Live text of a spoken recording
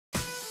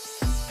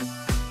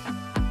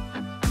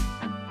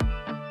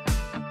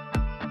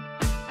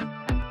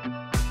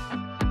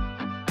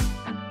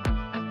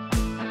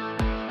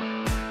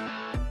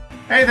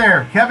Hey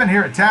there, Kevin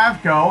here at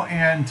Tavco,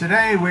 and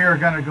today we are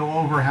going to go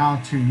over how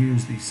to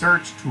use the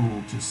search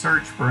tool to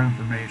search for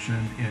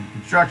information in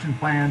construction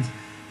plans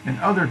and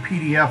other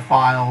PDF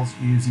files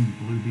using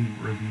Bluebeam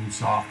Revu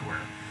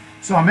software.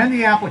 So I'm in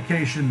the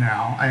application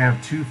now. I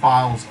have two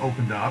files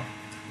opened up,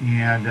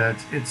 and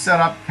it's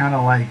set up kind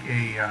of like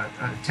a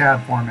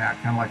tab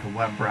format, kind of like a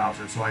web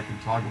browser, so I can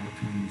toggle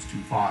between these two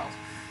files.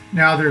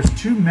 Now there's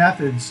two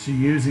methods to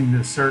using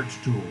this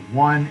search tool.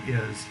 One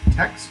is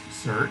text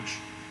search,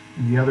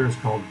 and the other is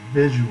called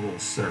visual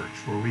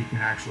search, where we can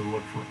actually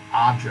look for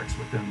objects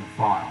within the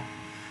file.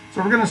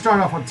 So we're going to start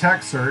off with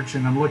text search,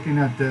 and I'm looking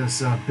at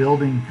this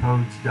building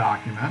codes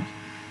document.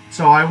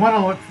 So I want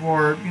to look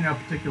for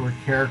particular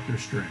character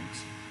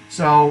strings.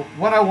 So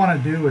what I want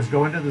to do is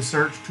go into the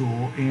search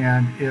tool,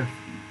 and if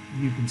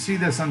you can see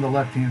this on the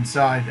left hand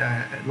side,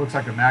 it looks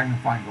like a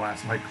magnifying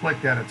glass. If I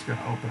click that, it's going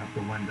to open up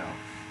the window.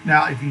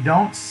 Now if you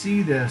don't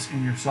see this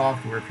in your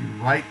software, if you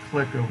right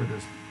click over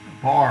this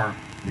bar,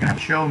 you can have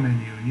a show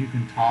menu and you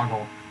can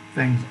toggle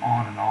things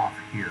on and off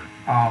here.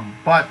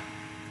 But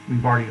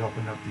we've already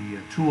opened up the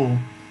tool.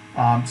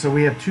 So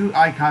we have two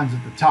icons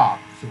at the top.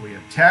 So we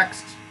have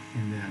text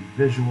and then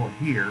visual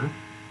here.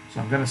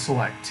 So I'm going to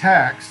select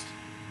text,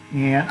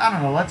 and I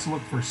don't know, let's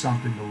look for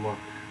something to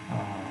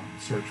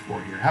search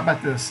for here. How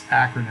about this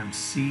acronym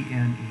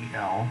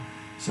CNEL?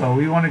 So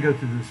we want to go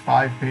through this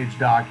 5-page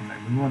document.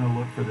 We want to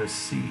look for this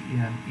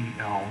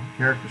CNEL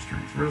character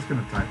strings. We're just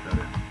going to type that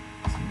in.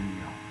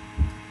 CNEL.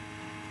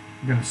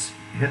 I'm going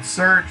to hit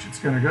search. It's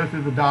going to go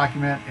through the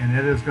document, and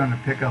it is going to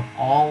pick up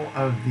all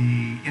of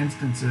the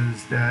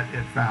instances that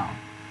it found.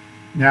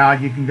 Now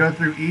you can go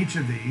through each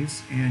of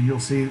these, and you'll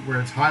see where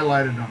it's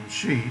highlighted on the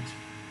sheet,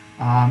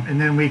 and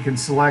then we can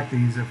select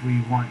these if we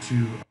want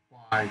to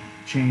apply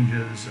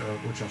changes,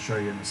 which I'll show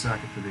you in a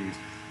second for these.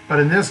 But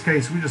in this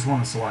case, we just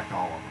want to select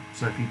all of them.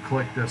 So if you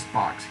click this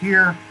box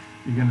here,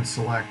 you're going to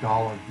select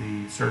all of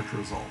the search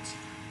results.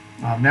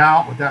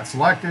 Now with that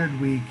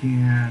selected, we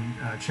can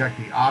check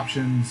the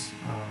options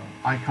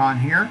icon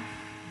here,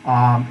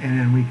 and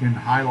then we can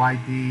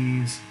highlight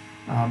these.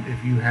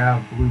 If you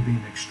have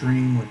Bluebeam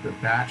Extreme with the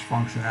batch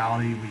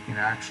functionality, we can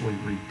actually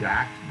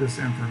redact this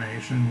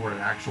information where it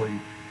actually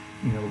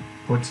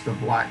puts the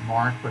black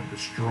mark but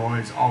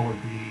destroys all of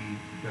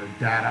the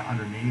data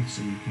underneath,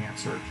 so you can't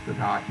search the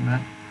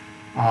document.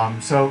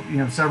 So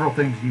several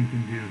things you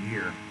can do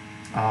here.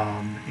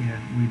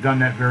 And we've done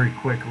that very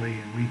quickly,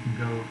 and we can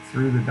go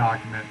through the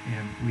document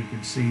and we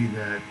can see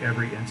that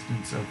every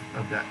instance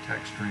of that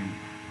text string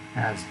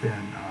has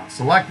been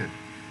selected.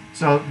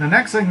 So the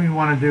next thing we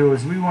want to do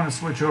is we want to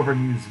switch over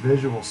and use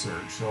visual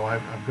search. So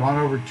I've gone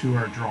over to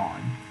our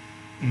drawing,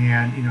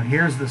 and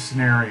here's the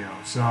scenario.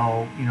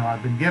 So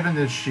I've been given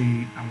this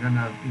sheet. I'm going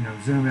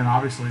to zoom in.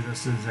 Obviously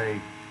this is a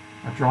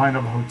drawing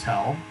of a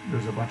hotel.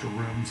 There's a bunch of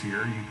rooms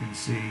here. You can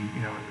see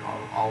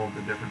all of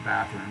the different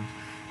bathrooms.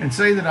 And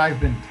say that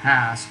I've been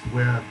tasked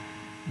with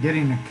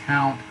getting a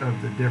count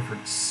of the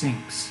different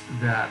sinks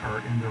that are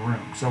in the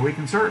room. So we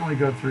can certainly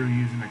go through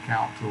using the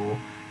count tool,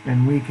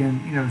 and we can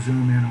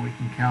zoom in and we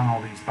can count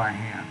all these by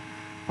hand.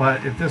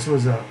 But if this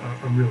was a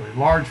really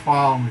large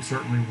file and we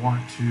certainly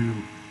want to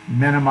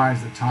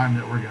minimize the time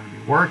that we're going to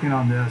be working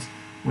on this,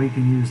 we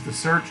can use the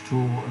search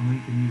tool, and we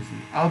can use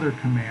the other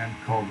command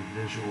called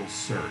visual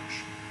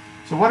search.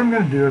 So what I'm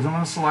going to do is I'm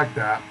going to select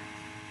that,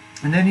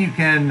 and then you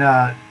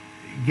can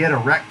get a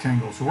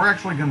rectangle. So we're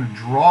actually going to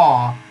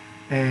draw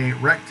a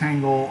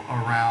rectangle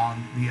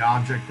around the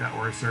object that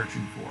we're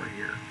searching for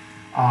here.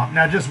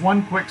 Now just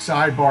one quick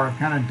sidebar, I've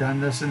kind of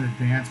done this in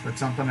advance, but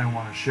something I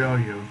want to show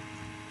you.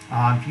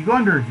 If you go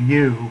under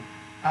view,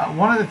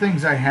 one of the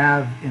things I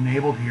have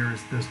enabled here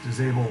is this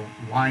disable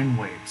line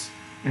weights.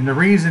 And the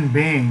reason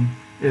being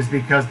is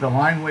because the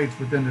line weights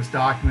within this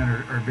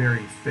document are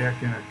very thick,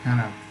 and it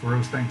kind of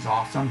throws things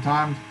off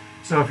sometimes.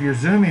 So if you're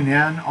zooming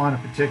in on a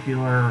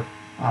particular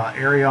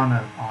area on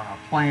a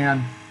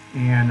plan,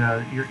 and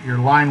your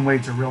line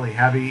weights are really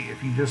heavy,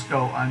 if you just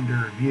go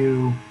under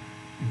view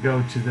and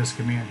go to this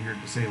command here,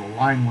 disable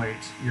line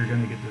weights, you're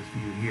going to get this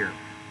view here,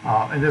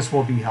 and this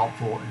will be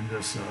helpful in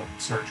this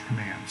search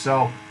command.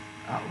 So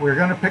we're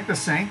going to pick the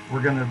sink.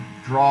 We're going to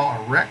draw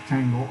a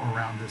rectangle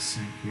around this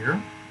sink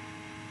here.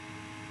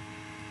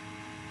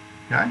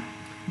 Okay,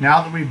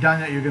 now that we've done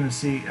that, you're going to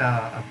see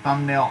a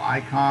thumbnail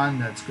icon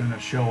that's going to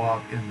show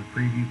up in the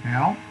preview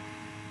panel,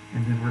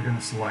 and then we're going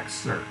to select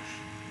search.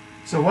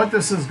 So what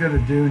this is going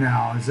to do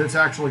now is it's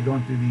actually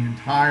going through the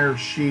entire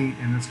sheet,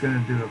 and it's going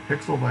to do a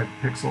pixel by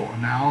pixel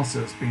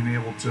analysis, being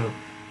able to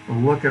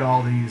look at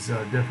all these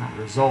different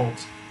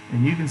results,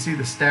 and you can see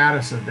the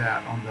status of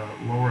that on the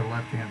lower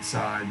left hand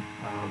side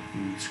of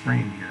the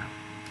screen here.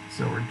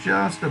 So we're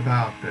just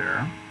about there.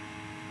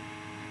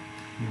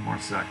 A few more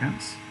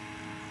seconds.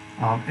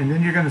 And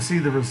then you're going to see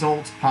the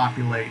results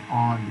populate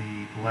on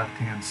the left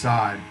hand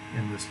side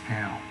in this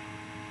panel.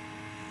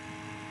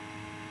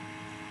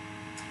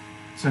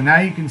 So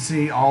now you can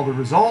see all the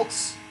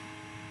results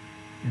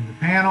in the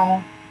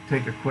panel.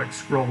 Take a quick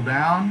scroll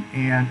down,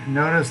 and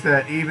notice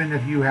that even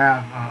if you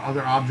have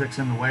other objects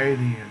in the way,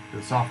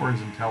 the software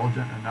is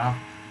intelligent enough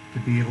to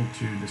be able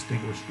to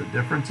distinguish the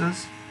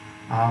differences.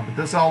 But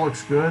this all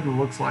looks good. It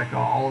looks like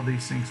all of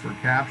these syncs were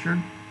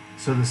captured.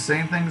 So the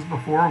same thing as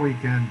before, we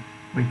can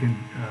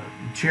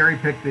cherry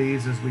pick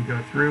these as we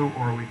go through,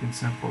 or we can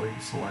simply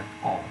select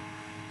all.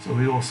 So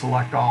we will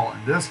select all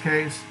in this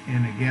case,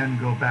 and again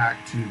go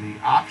back to the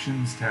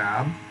Options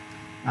tab.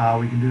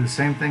 We can do the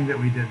same thing that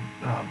we did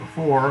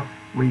before.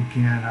 We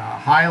can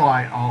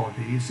highlight all of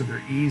these so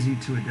they're easy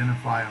to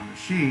identify on the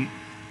sheet.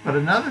 But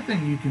another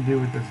thing you can do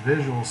with this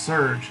visual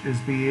search is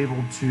be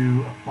able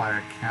to apply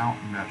a count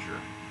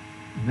measure.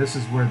 And this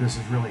is where this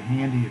is really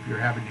handy if you're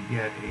having to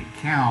get a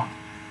count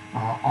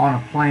on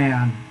a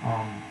plan,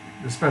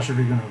 especially if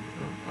you're going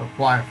to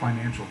apply a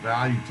financial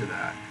value to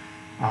that.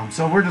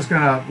 So we're just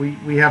going to,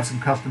 we have some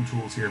custom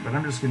tools here, but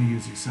I'm just going to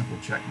use these simple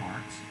check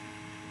marks.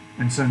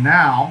 And so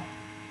now,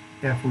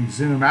 if we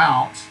zoom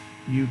out,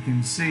 you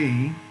can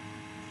see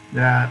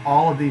that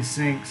all of these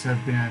syncs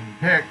have been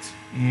picked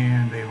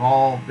and they've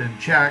all been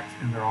checked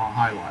and they're all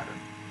highlighted.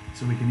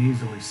 So we can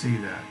easily see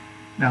that.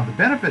 Now the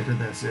benefit to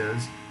this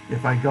is,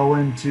 if I go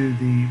into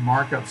the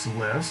Markups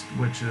List,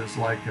 which is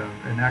like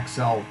an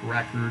Excel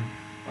record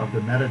of the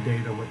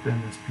metadata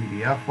within this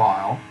PDF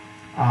file,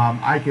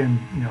 I can,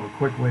 a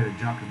quick way to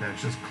jump to that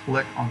is just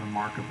click on the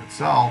markup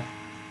itself,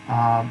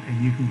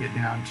 and you can get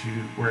down to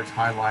where it's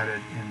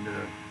highlighted in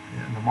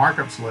the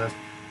Markups List.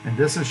 And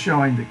this is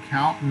showing the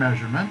count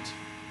measurement,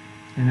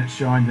 and it's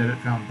showing that it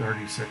found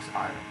 36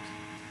 items.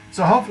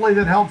 So hopefully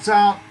that helps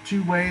out.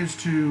 2 ways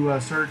to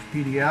search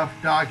PDF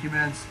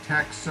documents: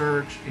 text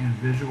search and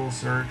visual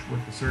search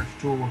with the search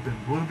tool within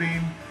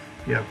Bluebeam.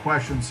 If you have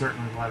questions,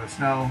 certainly let us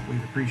know.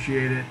 We'd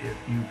appreciate it if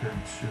you could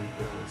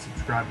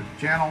subscribe to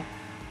the channel,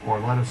 or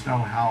let us know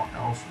how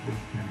else we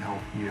can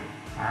help you.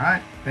 All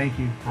right, thank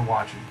you for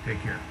watching.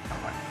 Take care.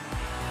 Bye-bye.